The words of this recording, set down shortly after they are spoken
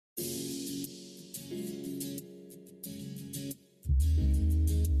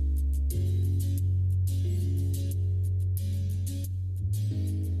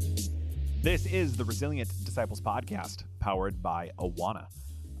This is the Resilient Disciples Podcast, powered by Awana.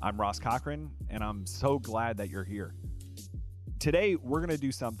 I'm Ross Cochran, and I'm so glad that you're here. Today, we're going to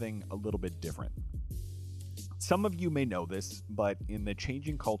do something a little bit different. Some of you may know this, but in the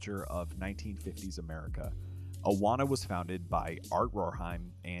changing culture of 1950s America, Awana was founded by Art Rorheim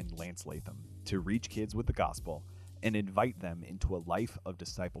and Lance Latham to reach kids with the gospel and invite them into a life of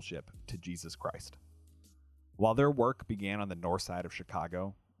discipleship to Jesus Christ. While their work began on the north side of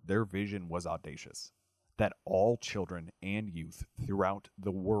Chicago, their vision was audacious, that all children and youth throughout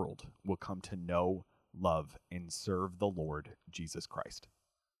the world will come to know, love, and serve the Lord Jesus Christ.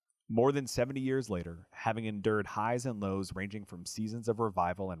 More than 70 years later, having endured highs and lows ranging from seasons of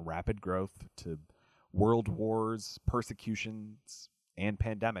revival and rapid growth to world wars, persecutions, and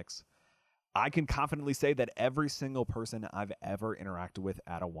pandemics, I can confidently say that every single person I've ever interacted with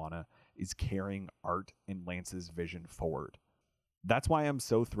at Awana is carrying Art and Lance's vision forward. That's why I'm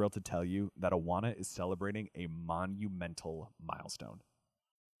so thrilled to tell you that Awana is celebrating a monumental milestone.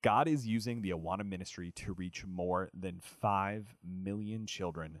 God is using the Awana ministry to reach more than 5 million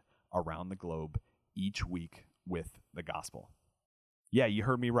children around the globe each week with the gospel. Yeah, you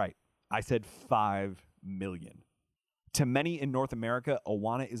heard me right. I said 5 million. To many in North America,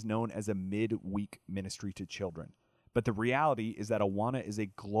 Awana is known as a midweek ministry to children. But the reality is that Awana is a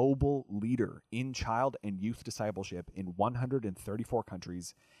global leader in child and youth discipleship in 134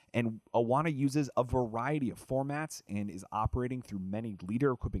 countries, and Awana uses a variety of formats and is operating through many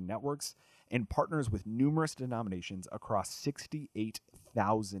leader-equipping networks and partners with numerous denominations across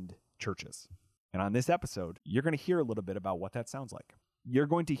 68,000 churches. And on this episode, you're going to hear a little bit about what that sounds like. You're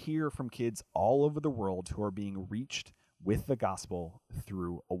going to hear from kids all over the world who are being reached with the gospel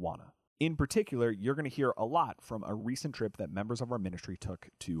through Awana. In particular, you're going to hear a lot from a recent trip that members of our ministry took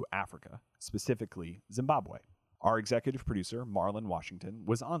to Africa, specifically Zimbabwe. Our executive producer, Marlon Washington,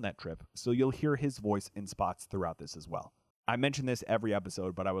 was on that trip, so you'll hear his voice in spots throughout this as well. I mention this every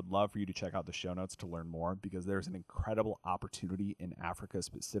episode, but I would love for you to check out the show notes to learn more because there's an incredible opportunity in Africa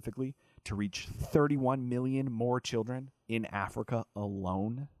specifically to reach 31 million more children in Africa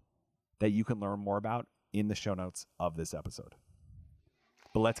alone that you can learn more about in the show notes of this episode.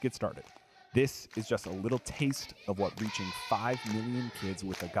 But let's get started. This is just a little taste of what reaching 5 million kids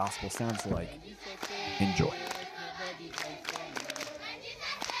with the gospel sounds like. Enjoy.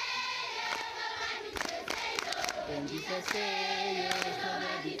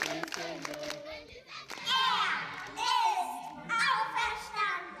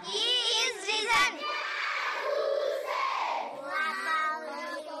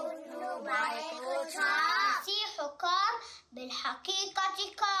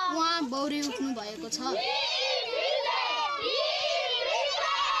 उहाँ बौरी उठ्नु भएको छ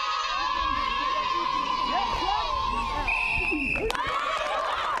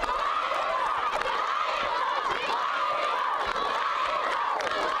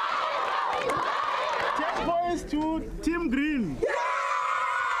Points to Team Green.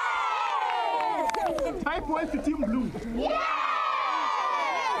 5 points to Team Blue.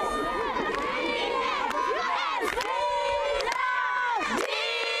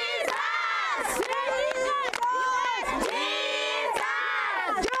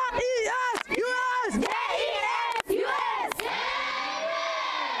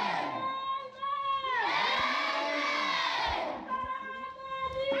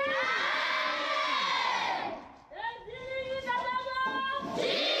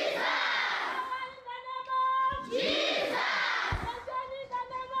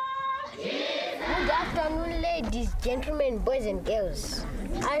 Gentlemen, boys and girls,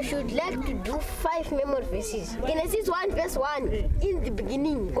 I should like to do 5 memory verses. Genesis 1 verse 1. In the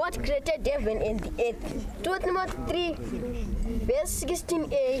beginning, God created heaven and the earth. 2 Timothy 3 verse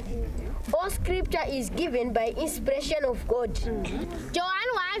 16a. All scripture is given by inspiration of God. John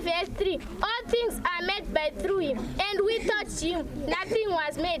 1 verse 3. All things are made by through him, and without him nothing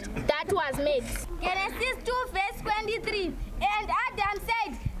was made that was made. Genesis 2 verse 23. And Adam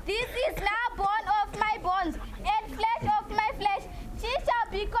said, this is now bone of my bones and flesh of my flesh. She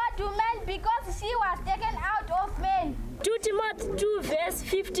shall be called woman because she was taken out of man. 2 Timothy 2 verse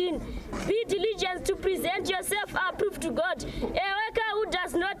 15. Be diligent to present yourself approved to God, a worker who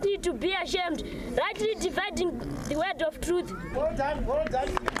does not need to be ashamed, rightly dividing the word of truth. Well done, well done.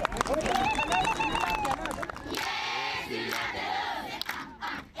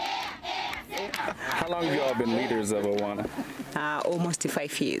 How long have you all been leaders of Awana? Almost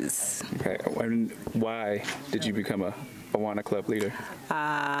 5 years. Okay, and why did you become a Awana Club leader?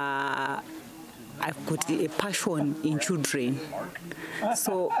 I've got a passion in children.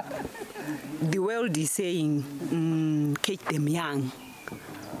 So the world is saying, catch them young.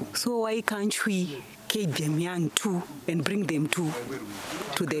 So why can't we catch them young too and bring them to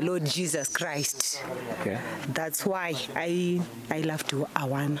the Lord Jesus Christ? Okay. That's why I love to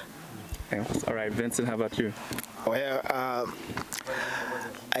Awana. Okay. All right, Vincent, how about you? Well,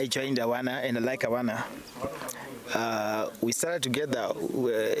 I joined Awana and I like Awana. We started together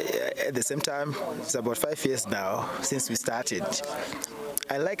at the same time. It's about 5 years now since we started.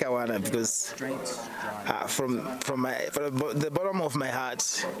 I like Awana because from the bottom of my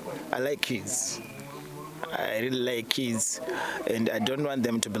heart, I like kids. I really like kids, and I don't want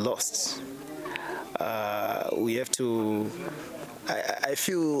them to be lost. We have to. I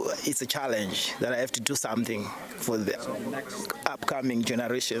feel it's a challenge that I have to do something for the upcoming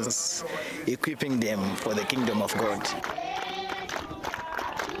generations, equipping them for the kingdom of God.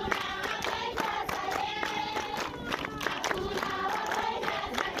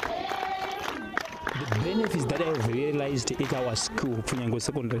 Benefits that I have realized at our school, Funyango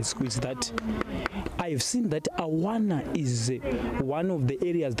Secondary School, is that I have seen that Awana is one of the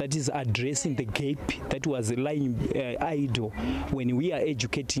areas that is addressing the gap that was lying idle when we are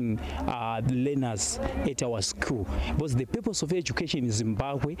educating learners at our school. Because the purpose of education in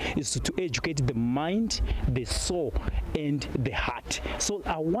Zimbabwe is to educate the mind, the soul, and the heart. So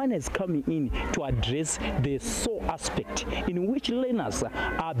Awana is coming in to address the soul aspect, in which learners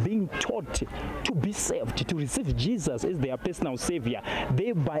are being taught to be saved, to receive Jesus as their personal savior,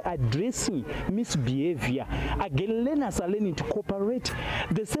 thereby addressing misbehavior. Again, learners are learning to cooperate.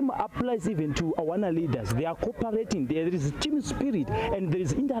 The same applies even to Awana leaders. They are cooperating. There is team spirit and there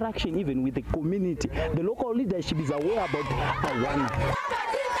is interaction even with the community. The local leadership is aware about Awana.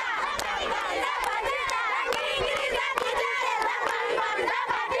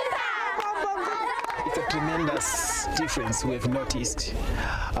 It's a tremendous difference we have noticed.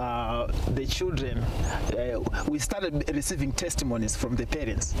 The children, we started receiving testimonies from the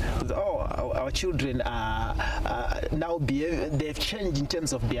parents. Oh, our children are now they've changed in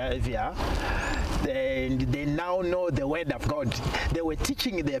terms of behavior, and they now know the word of God. They were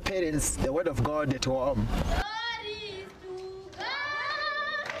teaching their parents the word of God at home.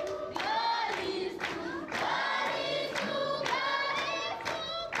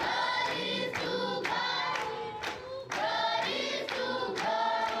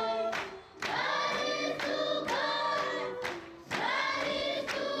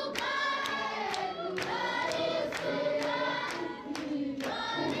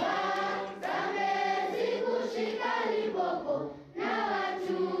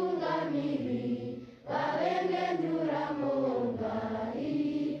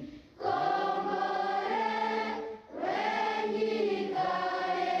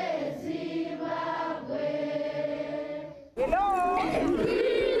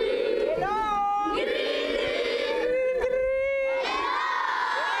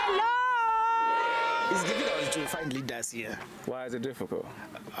 It's difficult to find leaders here. Why is it difficult?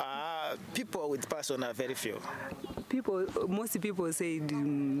 People with passion are very few. Most people say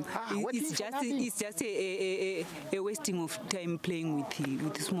it's just a wasting of time playing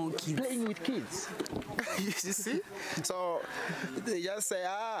with small kids. Playing with kids. You see? So they just say,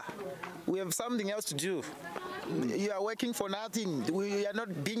 we have something else to do. You are working for nothing. We are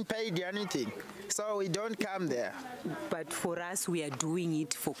not being paid anything. So we don't come there. But for us, we are doing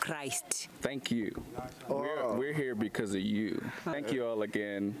it for Christ. Thank you. We're here because of you. Thank you all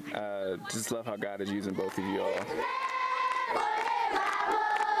again. Just love how God is using both of you all.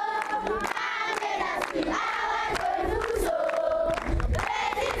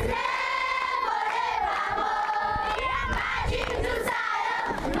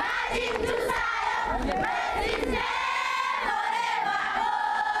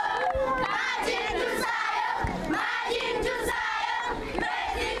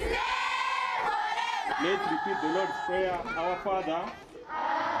 Let's repeat the Lord's Prayer. Our Father,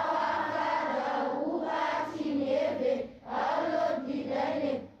 who art in heaven, hallowed be thy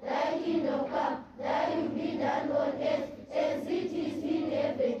name. Thy kingdom come, thy will be done on earth as it is in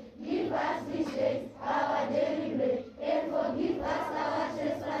heaven. Give us this day our daily bread, and forgive us our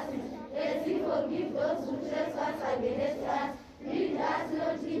trespasses, as we forgive those who trespass against us. Lead us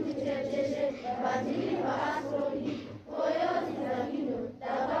not into temptation, but deliver us from evil. For yours is the kingdom, the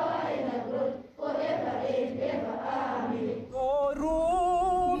power, and the glory, forever and ever. Amen.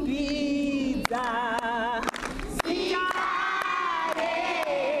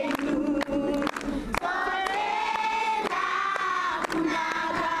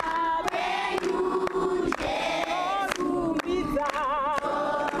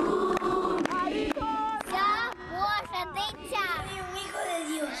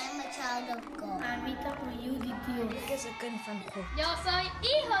 Dios. ¿Qué se creen van God? Yo soy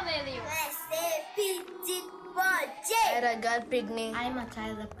hijo de Dios. I regal pigni. I'm a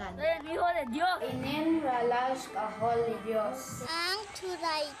child of God. Soy hijo de Dios. Inen ralas kahol Dios. Ang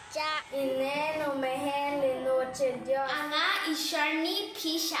turaija. Inen umehen linoche Dios. Ana Isharni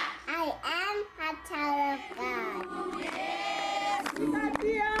Pisha. I am a child of God.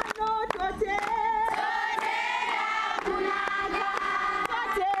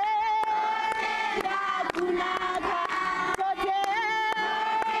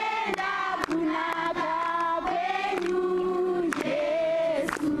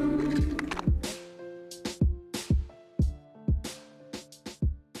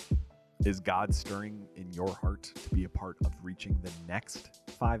 Is God stirring in your heart to be a part of reaching the next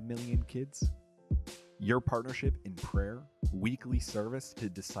 5 million kids? Your partnership in prayer, weekly service to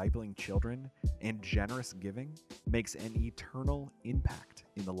discipling children, and generous giving makes an eternal impact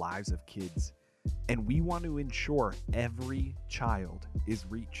in the lives of kids. And we want to ensure every child is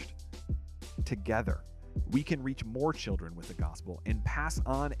reached. Together, we can reach more children with the gospel and pass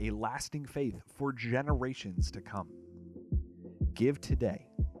on a lasting faith for generations to come. Give today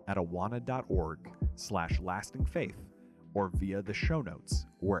at awana.org/lastingfaith or via the show notes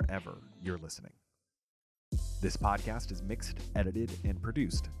wherever you're listening. This podcast is mixed, edited, and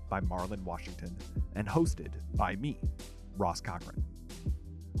produced by Marlon Washington and hosted by me, Ross Cochran.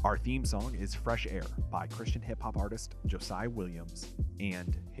 Our theme song is Fresh Air by Christian hip-hop artist Josiah Williams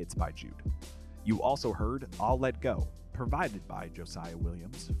and Hits by Jude. You also heard I'll Let Go, provided by Josiah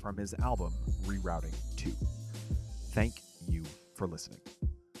Williams from his album Rerouting 2. Thank you for listening.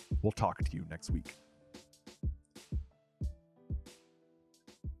 We'll talk to you next week.